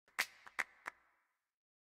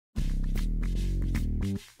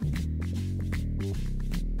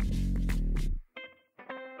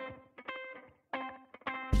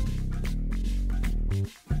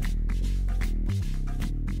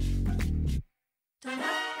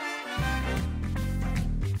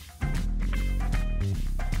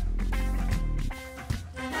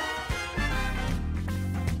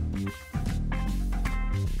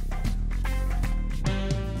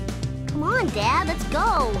Dad. Let's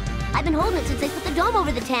go. I've been holding it since they put the dome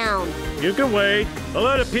over the town. You can wait. A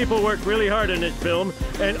lot of people work really hard on this film,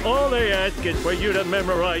 and all they ask is for you to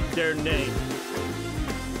memorize their name.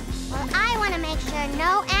 Well, I want to make sure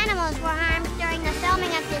no animals were harmed during the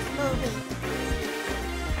filming of this movie.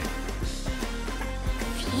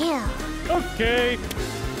 Phew. Okay.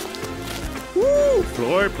 Woo!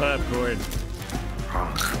 Floor popcorn.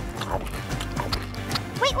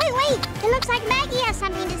 Wait! It looks like Maggie has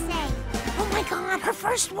something to say. Oh my God, her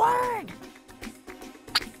first word.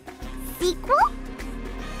 Sequel?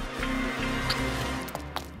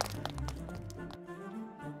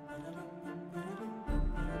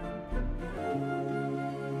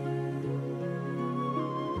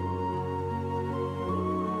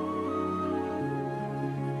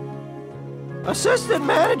 Assistant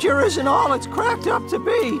manager isn't all it's cracked up to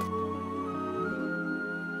be.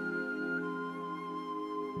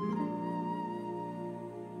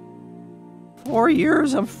 Four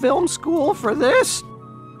years of film school for this?